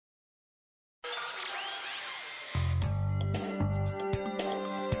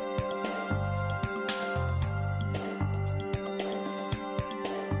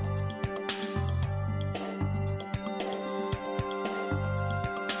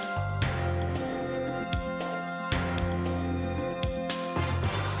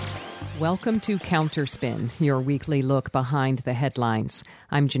Welcome to Counterspin, your weekly look behind the headlines.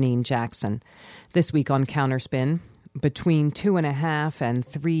 I'm Janine Jackson. This week on Counterspin, between 2.5 and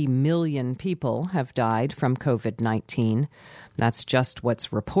 3 million people have died from COVID-19. That's just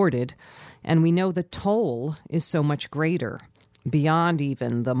what's reported. And we know the toll is so much greater, beyond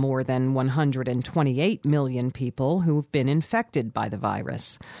even the more than 128 million people who've been infected by the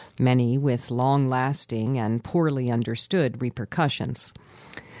virus, many with long-lasting and poorly understood repercussions.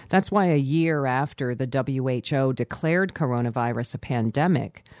 That's why a year after the WHO declared coronavirus a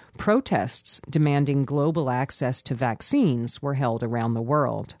pandemic, protests demanding global access to vaccines were held around the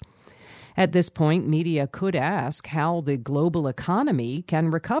world. At this point, media could ask how the global economy can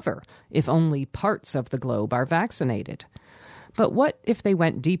recover if only parts of the globe are vaccinated. But what if they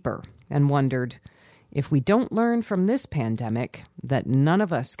went deeper and wondered, if we don't learn from this pandemic that none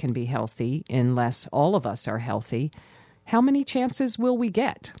of us can be healthy unless all of us are healthy, how many chances will we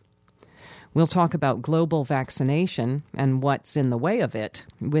get? We'll talk about global vaccination and what's in the way of it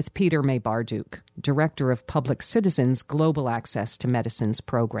with Peter May-Barduk, Director of Public Citizens' Global Access to Medicines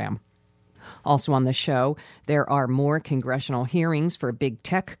program. Also on the show, there are more congressional hearings for big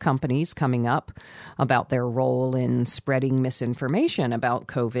tech companies coming up about their role in spreading misinformation about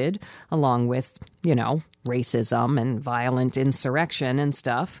COVID, along with, racism and violent insurrection and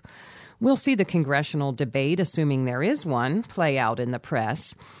stuff. We'll see the congressional debate, assuming there is one, play out in the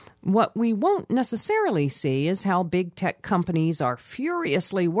press. What we won't necessarily see is how big tech companies are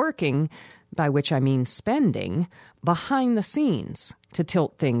furiously working, by which I mean spending, behind the scenes to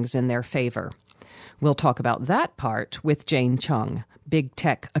tilt things in their favor. We'll talk about that part with Jane Chung, big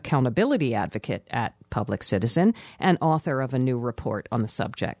tech accountability advocate at Public Citizen and author of a new report on the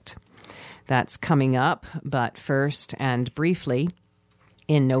subject. That's coming up, but first and briefly,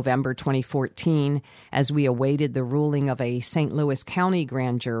 in November 2014, as we awaited the ruling of a St. Louis County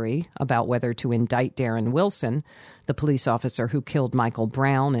grand jury about whether to indict Darren Wilson, the police officer who killed Michael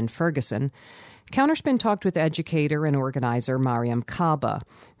Brown in Ferguson, Counterspin talked with educator and organizer Mariam Kaba,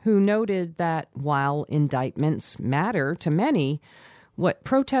 who noted that while indictments matter to many, what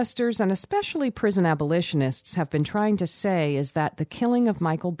protesters and especially prison abolitionists have been trying to say is that the killing of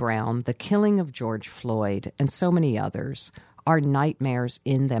Michael Brown, the killing of George Floyd, and so many others are nightmares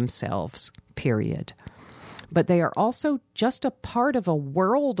in themselves, period. But they are also just a part of a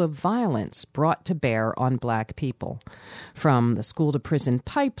world of violence brought to bear on Black people. From the school-to-prison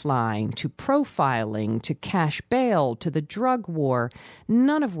pipeline, to profiling, to cash bail, to the drug war,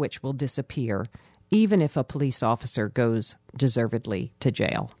 none of which will disappear, even if a police officer goes deservedly to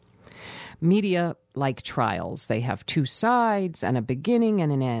jail. Media like trials. They have two sides and a beginning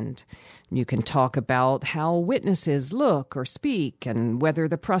and an end. You can talk about how witnesses look or speak and whether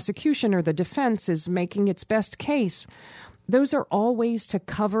the prosecution or the defense is making its best case. Those are all ways to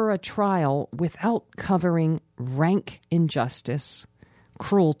cover a trial without covering rank injustice,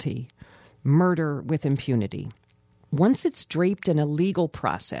 cruelty, murder with impunity. Once it's draped in a legal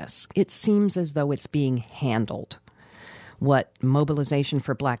process, it seems as though it's being handled. What Mobilization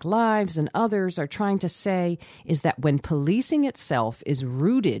for Black Lives and others are trying to say is that when policing itself is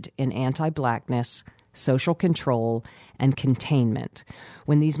rooted in anti-Blackness, social control, and containment,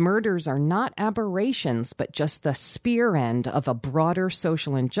 when these murders are not aberrations but just the spear end of a broader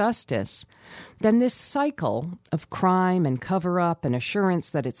social injustice, then this cycle of crime and cover-up and assurance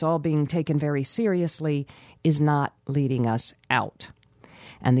that it's all being taken very seriously is not leading us out.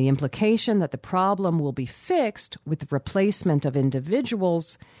 And the implication that the problem will be fixed with the replacement of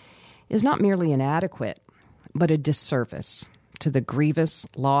individuals is not merely inadequate, but a disservice to the grievous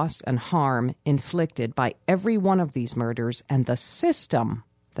loss and harm inflicted by every one of these murders and the system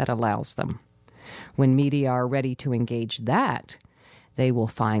that allows them. When media are ready to engage that, they will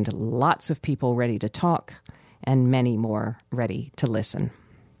find lots of people ready to talk and many more ready to listen.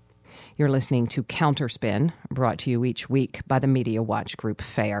 You're listening to Counterspin, brought to you each week by the Media Watch Group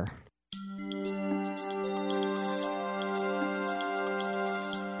FAIR.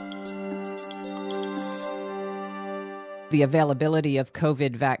 The availability of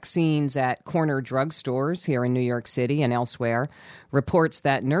COVID vaccines at corner drugstores here in New York City and elsewhere reports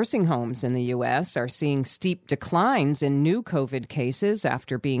that nursing homes in the U.S. are seeing steep declines in new COVID cases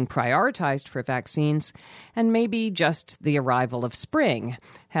after being prioritized for vaccines, and maybe just the arrival of spring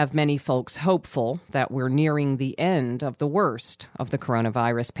have many folks hopeful that we're nearing the end of the worst of the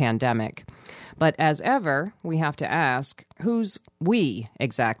coronavirus pandemic. But as ever, we have to ask, who's we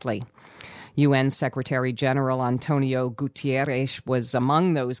exactly? UN Secretary General Antonio Guterres was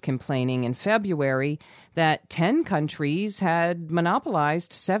among those complaining in February that 10 countries had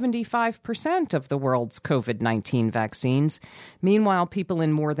monopolized 75% of the world's COVID-19 vaccines. Meanwhile, people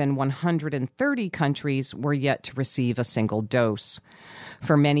in more than 130 countries were yet to receive a single dose.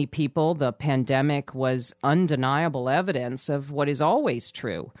 For many people, the pandemic was undeniable evidence of what is always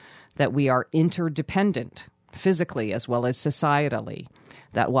true, that we are interdependent, physically as well as societally,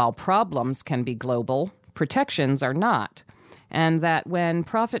 that while problems can be global, protections are not, and that when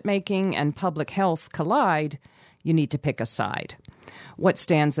profit-making and public health collide, you need to pick a side. What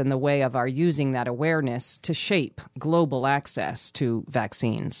stands in the way of our using that awareness to shape global access to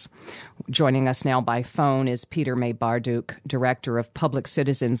vaccines? Joining us now by phone is Peter May-Barduk, Director of Public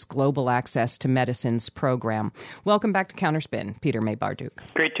Citizens Global Access to Medicines Program. Welcome back to Counterspin, Peter May-Barduk.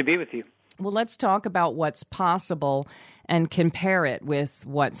 Great to be with you. Well, let's talk about what's possible and compare it with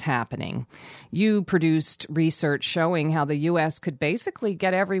what's happening. You produced research showing how the U.S. could basically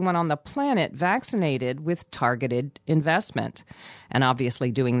get everyone on the planet vaccinated with targeted investment. And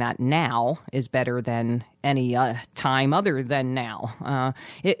obviously doing that now is better than any time other than now.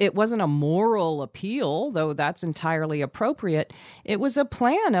 It wasn't a moral appeal, though that's entirely appropriate. It was a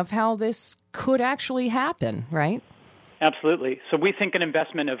plan of how this could actually happen, right? Absolutely. So we think an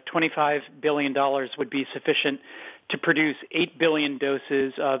investment of $25 billion would be sufficient to produce 8 billion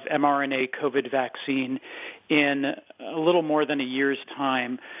doses of mRNA COVID vaccine in a little more than a year's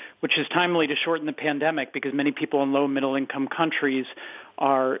time, which is timely to shorten the pandemic because many people in low and middle income countries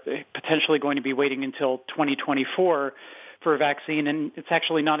are potentially going to be waiting until 2024 for a vaccine, and it's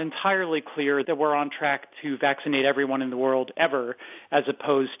actually not entirely clear that we're on track to vaccinate everyone in the world ever, as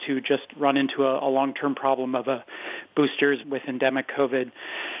opposed to just run into a long-term problem of boosters with endemic COVID.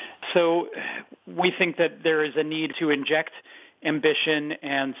 So we think that there is a need to inject ambition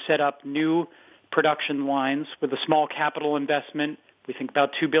and set up new production lines with a small capital investment. We think about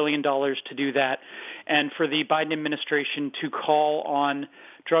 $2 billion to do that. And for the Biden administration to call on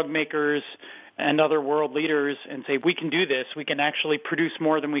drug makers and other world leaders and say, we can do this. We can actually produce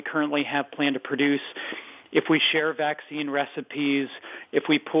more than we currently have planned to produce if we share vaccine recipes, if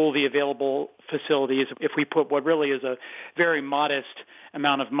we pool the available facilities, if we put what really is a very modest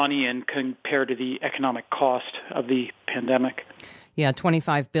amount of money in compared to the economic cost of the pandemic. Yeah,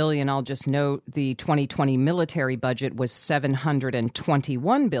 $25 billion. I'll just note the 2020 military budget was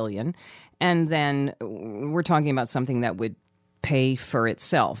 $721 billion. And then we're talking about something that would pay for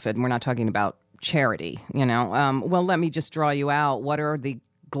itself. And we're not talking about charity, Well, let me just draw you out. What are the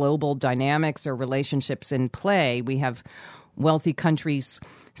global dynamics or relationships in play? We have wealthy countries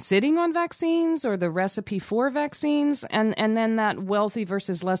sitting on vaccines or the recipe for vaccines. And then that wealthy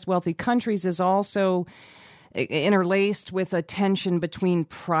versus less wealthy countries is also interlaced with a tension between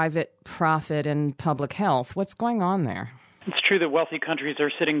private profit and public health. What's going on there? It's true that wealthy countries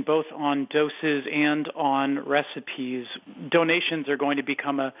are sitting both on doses and on recipes. Donations are going to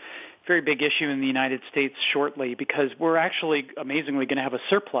become a very big issue in the United States shortly because we're actually amazingly going to have a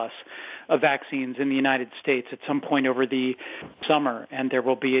surplus of vaccines in the United States at some point over the summer, and there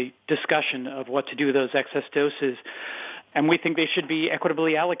will be a discussion of what to do with those excess doses. And we think they should be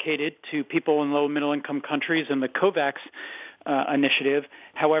equitably allocated to people in low and middle income countries in the COVAX initiative.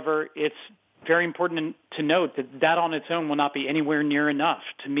 However, it's very important to note that on its own will not be anywhere near enough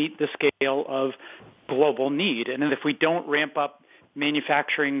to meet the scale of global need. And if we don't ramp up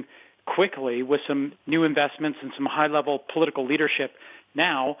manufacturing quickly with some new investments and some high-level political leadership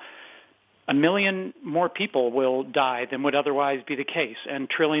now, 1 million more people will die than would otherwise be the case, and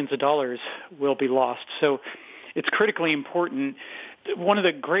trillions of dollars will be lost. So it's critically important. One of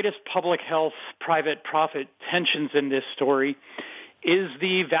the greatest public health, private profit tensions in this story is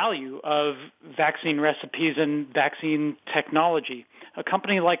the value of vaccine recipes and vaccine technology. A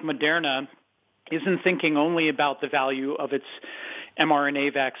company like Moderna isn't thinking only about the value of its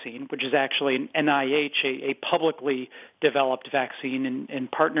mRNA vaccine, which is actually an NIH, a publicly developed vaccine in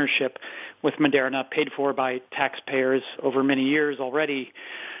partnership with Moderna, paid for by taxpayers over many years already.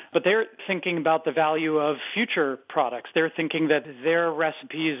 But they're thinking about the value of future products. They're thinking that their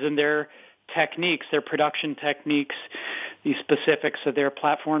recipes and their techniques, their production techniques, the specifics of their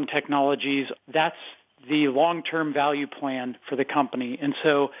platform technologies, that's the long-term value plan for the company. And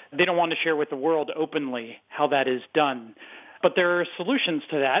so they don't want to share with the world openly how that is done. But there are solutions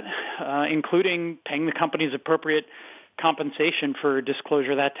to that, including paying the companies appropriate compensation for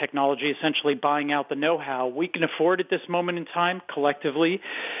disclosure of that technology, essentially buying out the know-how. We can afford at this moment in time collectively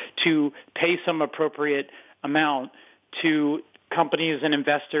to pay some appropriate amount to companies and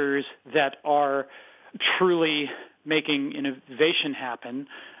investors that are truly making innovation happen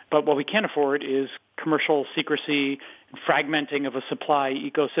But what we can't afford is commercial secrecy, fragmenting of a supply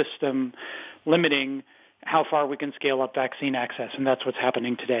ecosystem, limiting how far we can scale up vaccine access, and that's what's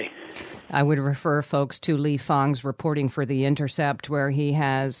happening today. I would refer folks to Lee Fang's reporting for The Intercept, where he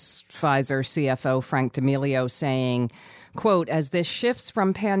has Pfizer CFO Frank D'Amelio saying, quote, as this shifts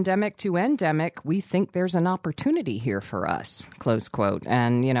from pandemic to endemic, we think there's an opportunity here for us, close quote.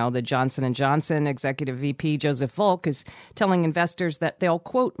 And, the Johnson & Johnson executive VP Joseph Volk is telling investors that they'll,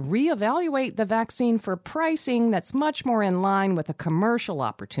 quote, reevaluate the vaccine for pricing that's much more in line with a commercial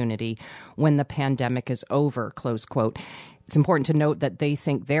opportunity when the pandemic is over, close quote. It's important to note that they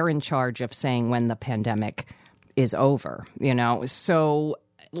think they're in charge of saying when the pandemic is over, So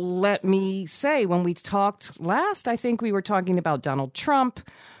let me say, when we talked last, I think we were talking about Donald Trump.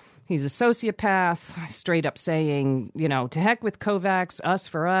 He's a sociopath, straight up saying, to heck with COVAX, us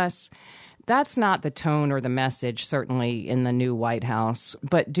for us. That's not the tone or the message, certainly in the new White House.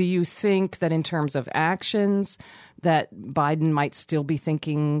 But do you think that in terms of actions, that Biden might still be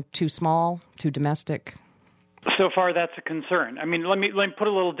thinking too small, too domestic? So far, that's a concern. I mean, let me put it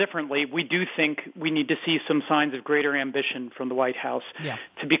a little differently. We do think we need to see some signs of greater ambition from the White House. Yeah.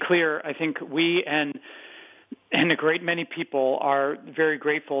 To be clear, I think we and a great many people are very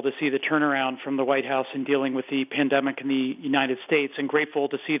grateful to see the turnaround from the White House in dealing with the pandemic in the United States, and grateful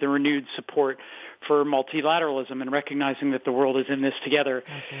to see the renewed support for multilateralism and recognizing that the world is in this together.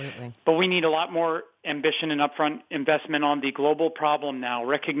 Absolutely. But we need a lot more ambition and upfront investment on the global problem now,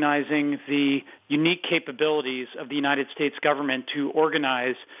 recognizing the unique capabilities of the United States government to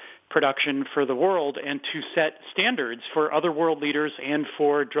organize production for the world and to set standards for other world leaders and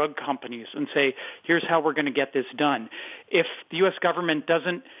for drug companies and say, here's how we're going to get this done. If the U.S. government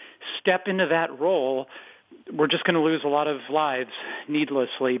doesn't step into that role, we're just going to lose a lot of lives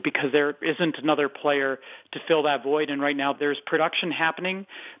needlessly because there isn't another player to fill that void. And right now there's production happening,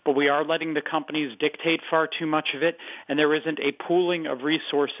 but we are letting the companies dictate far too much of it, and there isn't a pooling of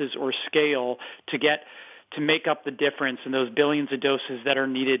resources or scale to make up the difference in those billions of doses that are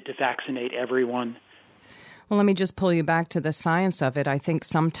needed to vaccinate everyone. Well, let me just pull you back to the science of it. I think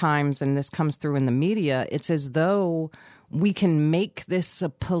sometimes, and this comes through in the media, it's as though we can make this a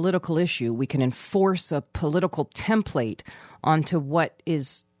political issue. We can enforce a political template onto what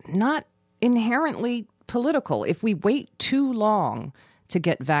is not inherently political. If we wait too long to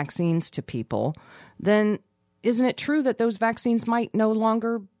get vaccines to people, then isn't it true that those vaccines might no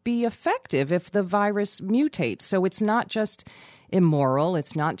longer be effective if the virus mutates? So it's not just immoral,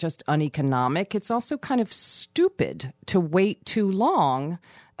 it's not just uneconomic, it's also kind of stupid to wait too long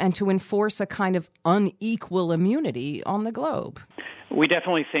and to enforce a kind of unequal immunity on the globe. We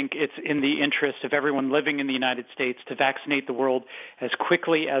definitely think it's in the interest of everyone living in the United States to vaccinate the world as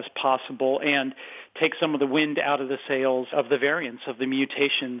quickly as possible and take some of the wind out of the sails of the variants, of the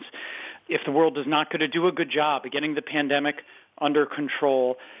mutations. If the world is not going to do a good job of getting the pandemic under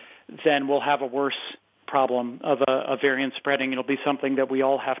control, then we'll have a worse problem of a variant spreading. It'll be something that we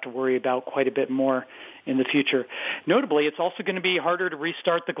all have to worry about quite a bit more in the future. Notably, it's also going to be harder to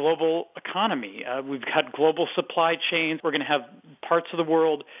restart the global economy. We've got global supply chains. We're going to have parts of the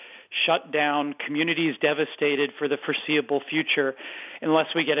world shut down, communities devastated for the foreseeable future unless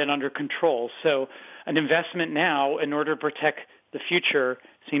we get it under control. So an investment now in order to protect the future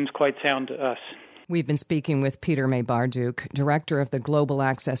seems quite sound to us. We've been speaking with Peter May-Barduk, director of the Global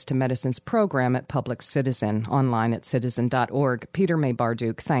Access to Medicines program at Public Citizen, online at citizen.org. Peter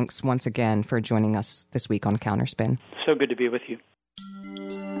May-Barduk, thanks once again for joining us this week on Counterspin. So good to be with you.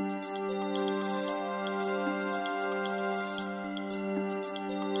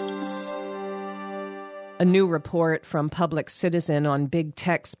 A new report from Public Citizen on big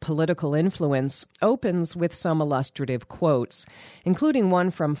tech's political influence opens with some illustrative quotes, including one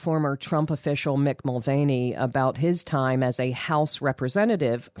from former Trump official Mick Mulvaney about his time as a House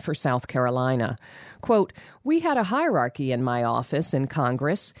representative for South Carolina. Quote, "We had a hierarchy in my office in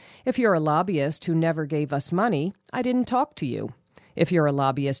Congress. If you're a lobbyist who never gave us money, I didn't talk to you. If you're a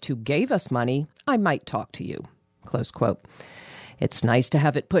lobbyist who gave us money, I might talk to you." Close quote. It's nice to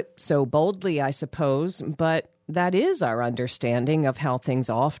have it put so boldly, I suppose, but that is our understanding of how things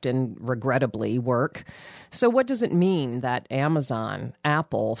often, regrettably, work. So what does it mean that Amazon,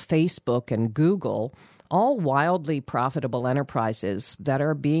 Apple, Facebook, and Google, all wildly profitable enterprises that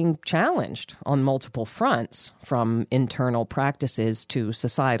are being challenged on multiple fronts, from internal practices to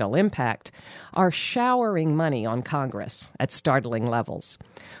societal impact, are showering money on Congress at startling levels?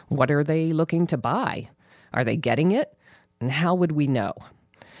 What are they looking to buy? Are they getting it? And how would we know?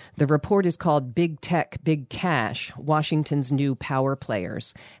 The report is called Big Tech, Big Cash, Washington's New Power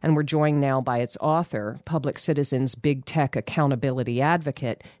Players. And we're joined now by its author, Public Citizen's Big Tech Accountability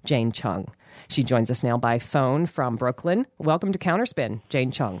Advocate, Jane Chung. She joins us now by phone from Brooklyn. Welcome to Counterspin,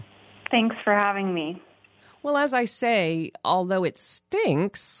 Jane Chung. Thanks for having me. Well, as I say, although it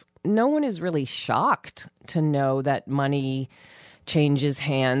stinks, no one is really shocked to know that money changes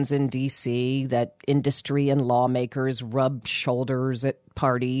hands in D.C., that industry and lawmakers rub shoulders at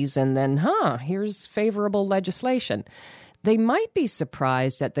parties, and then, here's favorable legislation. They might be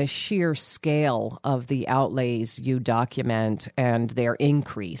surprised at the sheer scale of the outlays you document and their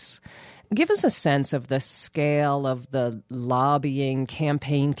increase. Give us a sense of the scale of the lobbying,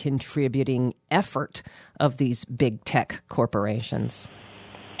 campaign contributing effort of these big tech corporations.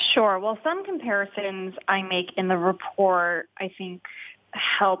 Sure. Well, some comparisons I make in the report, I think,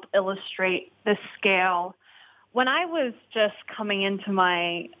 help illustrate the scale. When I was just coming into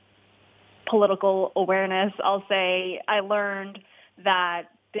my political awareness, I'll say I learned that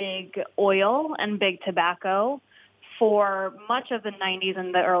big oil and big tobacco for much of the 90s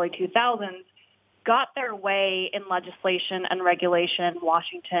and the early 2000s got their way in legislation and regulation in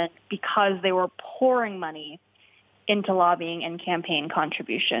Washington because they were pouring money into lobbying and campaign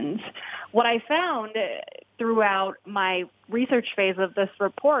contributions. What I found throughout my research phase of this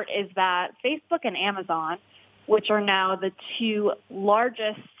report is that Facebook and Amazon, which are now the two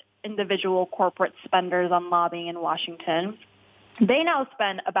largest individual corporate spenders on lobbying in Washington, they now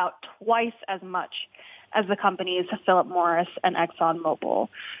spend about twice as much as the companies Philip Morris and ExxonMobil.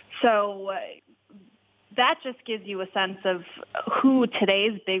 So that just gives you a sense of who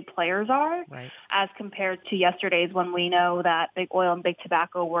today's big players are, right, as compared to yesterday's when we know that big oil and big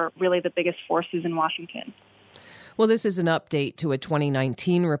tobacco were really the biggest forces in Washington. Well, this is an update to a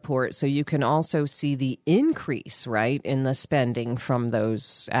 2019 report, so you can also see the increase, right, in the spending from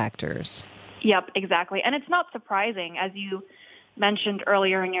those actors. Yep, exactly. And it's not surprising. As you mentioned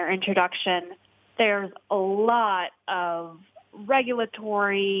earlier in your introduction, there's a lot of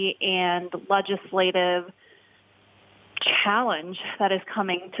regulatory and legislative challenge that is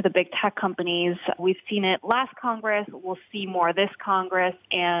coming to the big tech companies. We've seen it last Congress. We'll see more this Congress.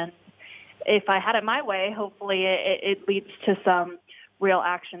 And if I had it my way, hopefully it leads to some real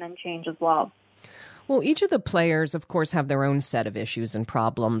action and change as well. Well, each of the players, of course, have their own set of issues and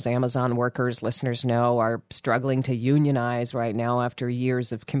problems. Amazon workers, listeners know, are struggling to unionize right now after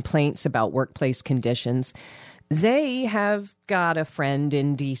years of complaints about workplace conditions. They have got a friend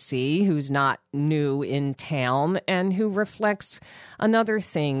in D.C. who's not new in town and who reflects another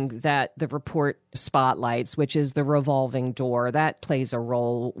thing that the report spotlights, which is the revolving door. That plays a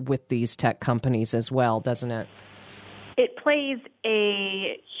role with these tech companies as well, doesn't it? It plays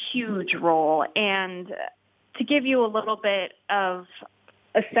a huge role. And to give you a little bit of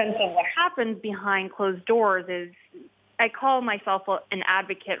a sense of what happens behind closed doors is I call myself an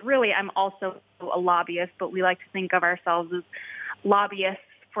advocate. Really, I'm also a lobbyist, but we like to think of ourselves as lobbyists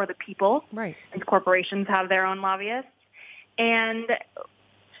for the people. Right. And corporations have their own lobbyists. And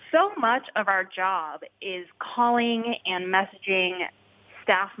so much of our job is calling and messaging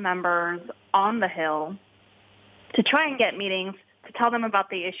staff members on the Hill to try and get meetings, to tell them about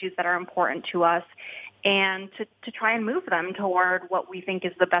the issues that are important to us, and to try and move them toward what we think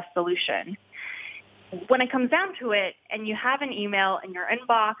is the best solution. When it comes down to it, and you have an email in your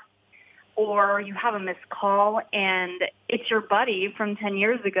inbox, or you have a missed call, and it's your buddy from 10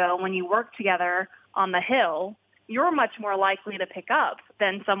 years ago when you worked together on the Hill, you're much more likely to pick up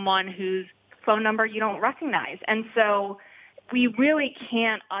than someone whose phone number you don't recognize. And so we really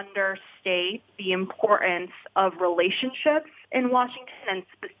can't understate the importance of relationships in Washington, and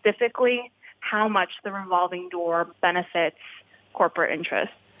specifically how much the revolving door benefits corporate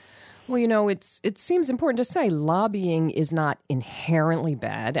interests. Well, you know, it seems important to say lobbying is not inherently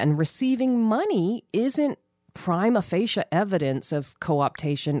bad, and receiving money isn't prima facie evidence of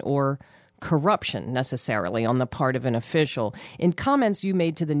co-optation or corruption necessarily on the part of an official. In comments you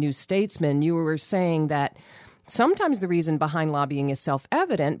made to the New Statesman, you were saying that sometimes the reason behind lobbying is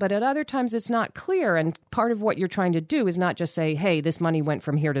self-evident, but at other times it's not clear. And part of what you're trying to do is not just say, hey, this money went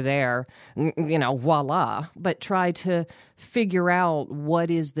from here to there, you know, voila, but try to figure out what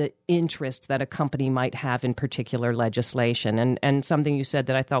is the interest that a company might have in particular legislation. And something you said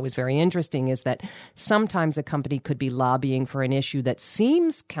that I thought was very interesting is that sometimes a company could be lobbying for an issue that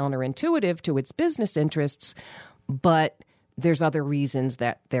seems counterintuitive to its business interests, but there's other reasons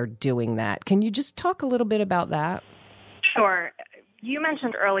that they're doing that. Can you just talk a little bit about that? Sure. You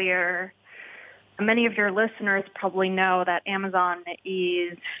mentioned earlier Many of your listeners probably know that Amazon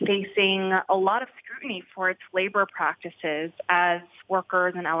is facing a lot of scrutiny for its labor practices as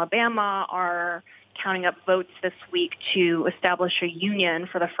workers in Alabama are counting up votes this week to establish a union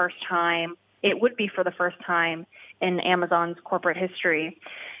for the first time. It would be for the first time in Amazon's corporate history.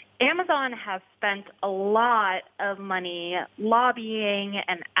 Amazon has spent a lot of money lobbying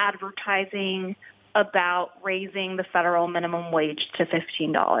and advertising about raising the federal minimum wage to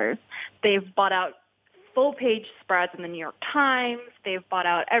 $15. They've bought out full-page spreads in the New York Times. They've bought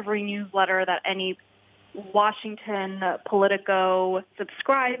out every newsletter that any Washington Politico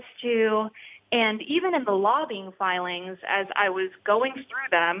subscribes to. And even in the lobbying filings, as I was going through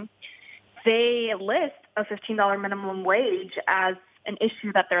them, they list a $15 minimum wage as an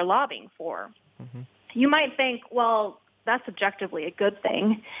issue that they're lobbying for. Mm-hmm. You might think, well, that's objectively a good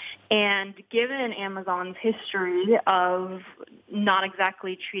thing. And given Amazon's history of not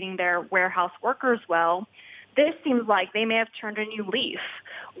exactly treating their warehouse workers well, this seems like they may have turned a new leaf.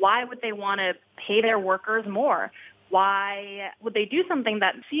 Why would they want to pay their workers more? Why would they do something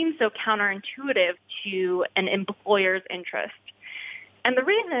that seems so counterintuitive to an employer's interest? And the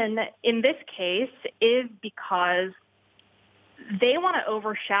reason in this case is because they want to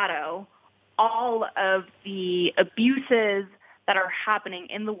overshadow all of the abuses that are happening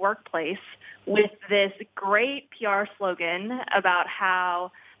in the workplace with this great PR slogan about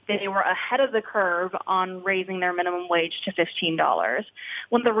how they were ahead of the curve on raising their minimum wage to $15.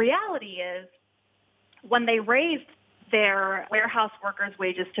 When the reality is, when they raised their warehouse workers'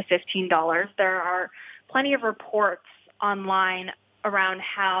 wages to $15, there are plenty of reports online around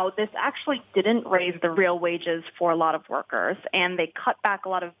how this actually didn't raise the real wages for a lot of workers, and they cut back a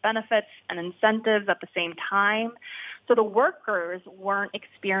lot of benefits and incentives at the same time. So the workers weren't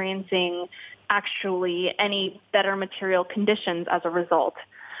experiencing actually any better material conditions as a result.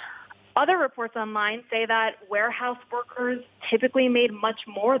 Other reports online say that warehouse workers typically made much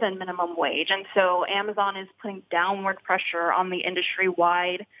more than minimum wage, and so Amazon is putting downward pressure on the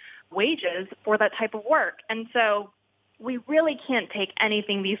industry-wide wages for that type of work. And so we really can't take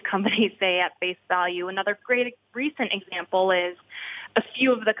anything these companies say at face value. Another great recent example is a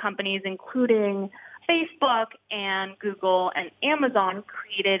few of the companies, including Facebook and Google and Amazon,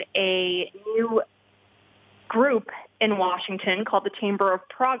 created a new group in Washington called the Chamber of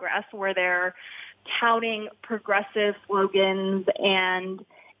Progress, where they're touting progressive slogans and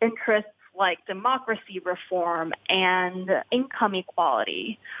interests like democracy reform and income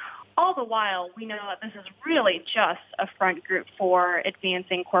equality. All the while, we know that this is really just a front group for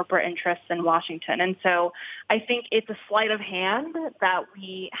advancing corporate interests in Washington. And so I think it's a sleight of hand that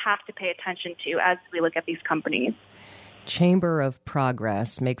we have to pay attention to as we look at these companies. Chamber of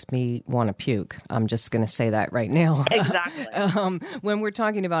Progress makes me want to puke. I'm just going to say that right now. Exactly. When we're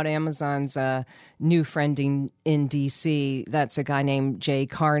talking about Amazon's new friend in D.C., that's a guy named Jay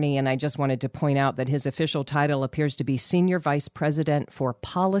Carney, and I just wanted to point out that his official title appears to be Senior Vice President for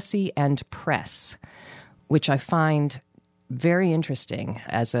Policy and Press, which I find very interesting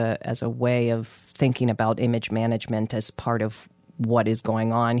as a way of thinking about image management as part of what is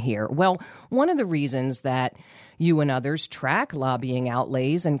going on here. Well, one of the reasons that you and others track lobbying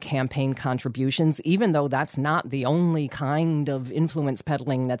outlays and campaign contributions, even though that's not the only kind of influence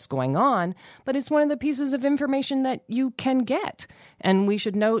peddling that's going on, but it's one of the pieces of information that you can get. And we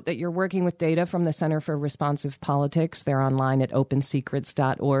should note that you're working with data from the Center for Responsive Politics. They're online at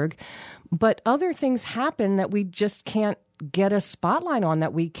opensecrets.org. But other things happen that we just can't get a spotlight on,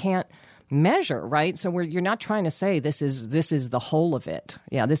 that we can't measure, right? So you're not trying to say this is the whole of it.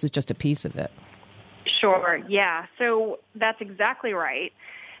 Yeah, this is just a piece of it. Sure, yeah. So that's exactly right.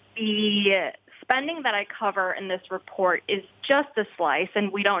 The spending that I cover in this report is just a slice,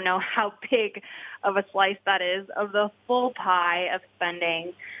 and we don't know how big of a slice that is of the full pie of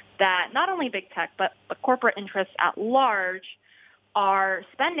spending that not only big tech, but corporate interests at large are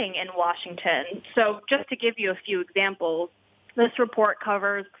spending in Washington. So just to give you a few examples, this report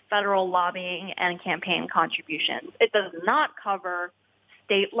covers federal lobbying and campaign contributions. It does not cover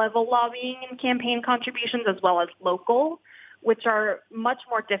state-level lobbying and campaign contributions as well as local, which are much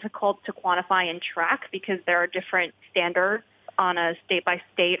more difficult to quantify and track because there are different standards on a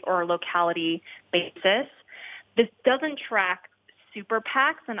state-by-state or locality basis. This doesn't track super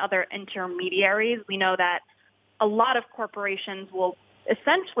PACs and other intermediaries. We know that a lot of corporations will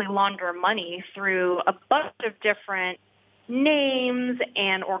essentially launder money through a bunch of different names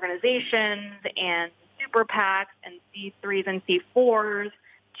and organizations and super PACs and C3s and C4s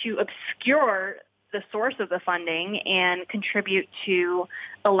to obscure the source of the funding and contribute to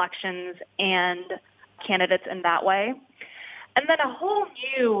elections and candidates in that way. And then a whole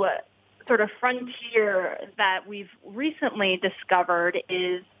new sort of frontier that we've recently discovered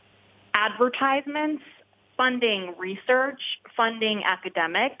is advertisements funding research, funding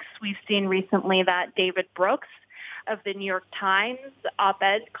academics. We've seen recently that David Brooks of the New York Times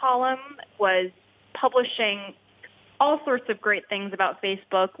op-ed column was publishing all sorts of great things about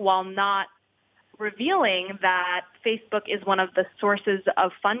Facebook while not revealing that Facebook is one of the sources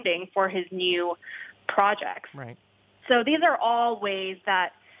of funding for his new projects. Right. So these are all ways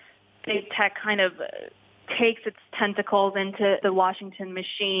that big tech kind of takes its tentacles into the Washington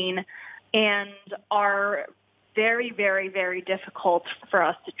machine and are very, very, very difficult for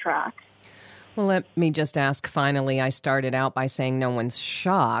us to track. Well, let me just ask finally, I started out by saying no one's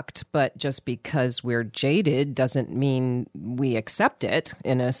shocked, but just because we're jaded doesn't mean we accept it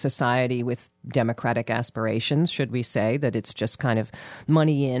in a society with democratic aspirations. Should we say that it's just kind of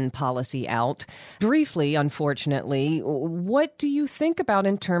money in, policy out? Briefly, unfortunately, what do you think about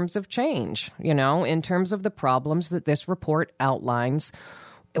in terms of change? You know, in terms of the problems that this report outlines,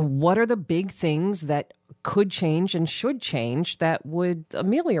 what are the big things that could change and should change that would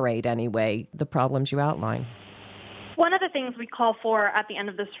ameliorate, anyway, the problems you outline? One of the things we call for at the end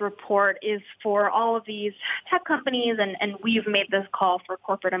of this report is for all of these tech companies, and we've made this call for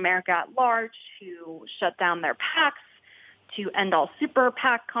corporate America at large, to shut down their PACs, to end all super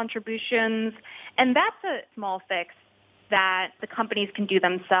PAC contributions. And that's a small fix that the companies can do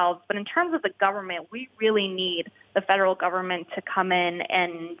themselves. But in terms of the government, we really need the federal government to come in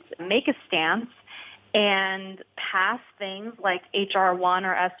and make a stance and pass things like H.R. 1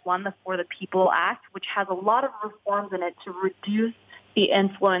 or S1, the For the People Act, which has a lot of reforms in it to reduce the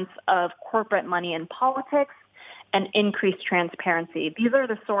influence of corporate money in politics and increase transparency. These are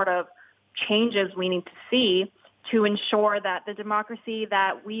the sort of changes we need to see to ensure that the democracy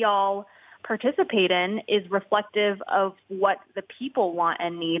that we all participate in is reflective of what the people want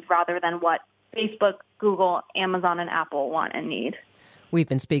and need rather than what Facebook, Google, Amazon, and Apple want and need. We've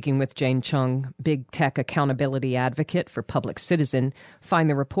been speaking with Jane Chung, big tech accountability advocate for Public Citizen. Find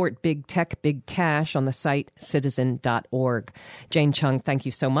the report Big Tech, Big Cash on the site citizen.org. Jane Chung, thank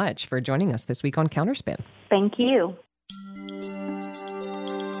you so much for joining us this week on Counterspin. Thank you.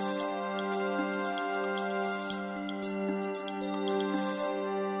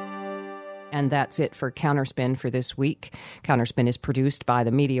 And that's it for Counterspin for this week. Counterspin is produced by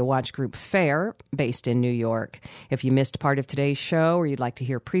the Media Watch Group FAIR, based in New York. If you missed part of today's show or you'd like to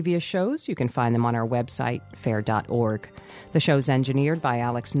hear previous shows, you can find them on our website, fair.org. The show's engineered by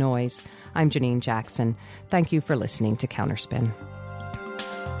Alex Noyes. I'm Janine Jackson. Thank you for listening to Counterspin.